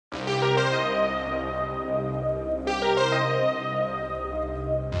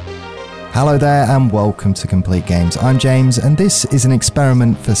Hello there and welcome to Complete Games. I'm James and this is an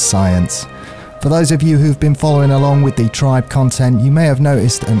experiment for science. For those of you who've been following along with the tribe content, you may have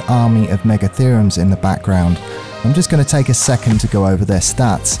noticed an army of Megatheriums in the background. I'm just going to take a second to go over their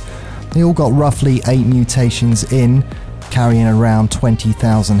stats. They all got roughly 8 mutations in, carrying around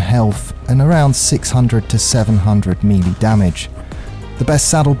 20,000 health and around 600 to 700 melee damage. The best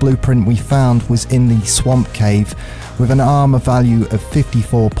saddle blueprint we found was in the swamp cave with an armor value of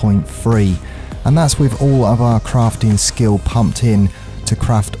 54.3, and that's with all of our crafting skill pumped in to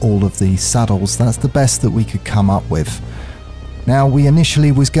craft all of these saddles. That's the best that we could come up with. Now, we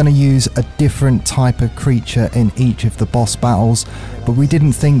initially was going to use a different type of creature in each of the boss battles, but we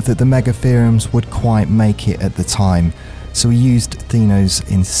didn't think that the Megatheriums would quite make it at the time, so we used Thenos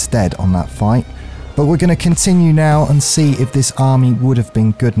instead on that fight. But we're going to continue now and see if this army would have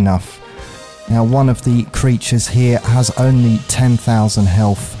been good enough. Now, one of the creatures here has only 10,000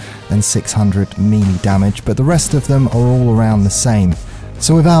 health and 600 melee damage, but the rest of them are all around the same.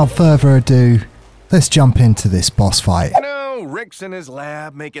 So without further ado, let's jump into this boss fight. You know, Rick's in his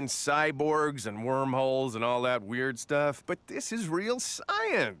lab making cyborgs and wormholes and all that weird stuff, but this is real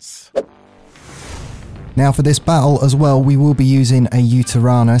science. Now for this battle as well, we will be using a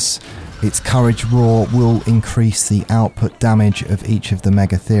Uteranus. Its Courage Roar will increase the output damage of each of the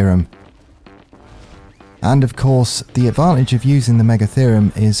Megatherium. And of course, the advantage of using the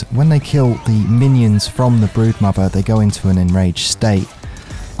Megatherium is when they kill the minions from the Broodmother, they go into an enraged state,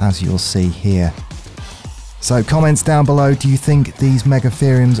 as you'll see here. So comments down below, do you think these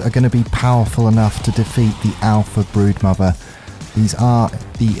Megatheriums are going to be powerful enough to defeat the Alpha Broodmother? These are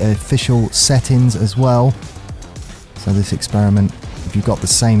the official settings as well. So this experiment, if you've got the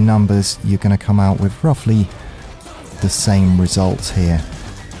same numbers, you're going to come out with roughly the same results here.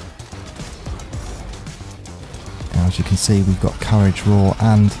 Now, as you can see, we've got Courage Roar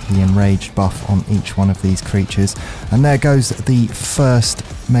and the Enraged buff on each one of these creatures. And there goes the first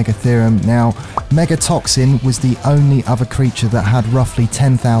Megatherium. Now, Megatoxin was the only other creature that had roughly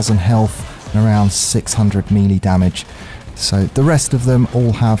 10,000 health and around 600 melee damage. So the rest of them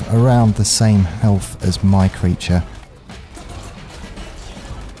all have around the same health as my creature.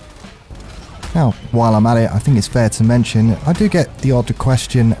 Now, while I'm at it, I think it's fair to mention, I do get the odd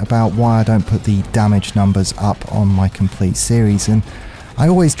question about why I don't put the damage numbers up on my complete series, and I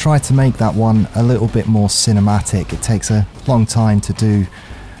always try to make that one a little bit more cinematic. It takes a long time to do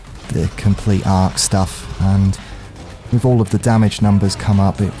the complete arc stuff, and with all of the damage numbers come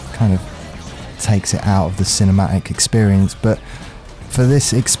up, it kind of takes it out of the cinematic experience. But for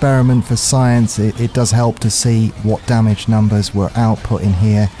this experiment for science, it does help to see what damage numbers were output in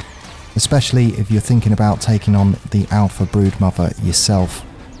here, especially if you're thinking about taking on the Alpha Broodmother yourself.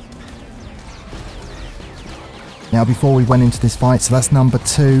 Now, before we went into this fight, so that's number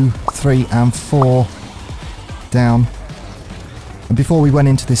 2, 3 and 4 down. And before we went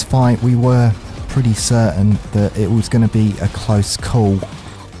into this fight, we were pretty certain that it was going to be a close call.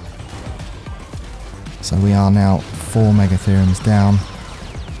 So we are now 4 Megatheriums down,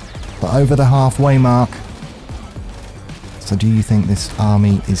 but over the halfway mark. So do you think this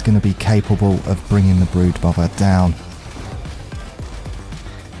army is going to be capable of bringing the Broodmother down?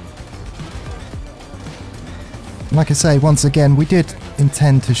 Like I say, once again, we did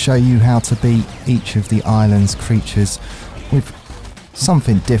intend to show you how to beat each of the island's creatures with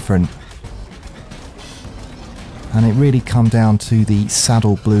something different. And it really come down to the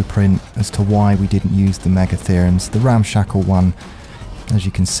saddle blueprint as to why we didn't use the Megatheriums. The ramshackle one, as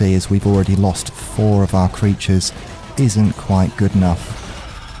you can see, as we've already lost 4 of our creatures, isn't quite good enough.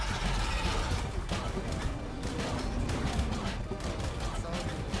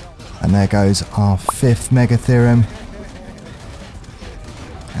 And there goes our 5th Megatherium.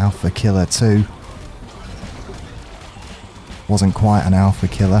 Alpha Killer 2. Wasn't quite an Alpha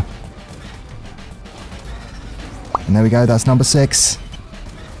Killer. And there we go, that's number 6.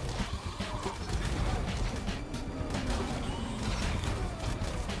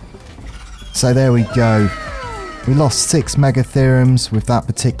 So there we go. We lost 6 Megatheriums with that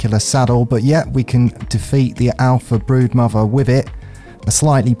particular saddle, but yet we can defeat the Alpha Broodmother with it. A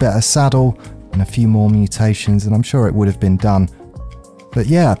slightly better saddle and a few more mutations, and I'm sure it would have been done. But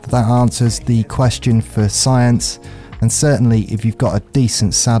yeah, that answers the question for science. And certainly, if you've got a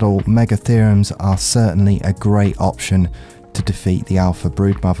decent saddle, Megatheriums are certainly a great option to defeat the Alpha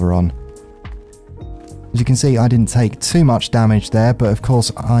Broodmother on. As you can see, I didn't take too much damage there, but of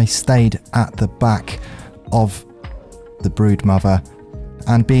course I stayed at the back of the Broodmother,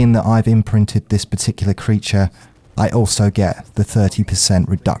 and being that I've imprinted this particular creature, I also get the 30%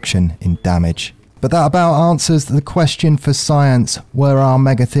 reduction in damage. But that about answers the question for science: were our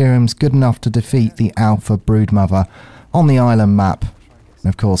Megatheriums good enough to defeat the Alpha Broodmother on the island map? And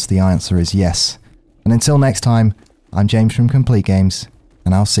of course the answer is yes. And until next time, I'm James from Complete Games,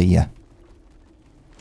 and I'll see ya.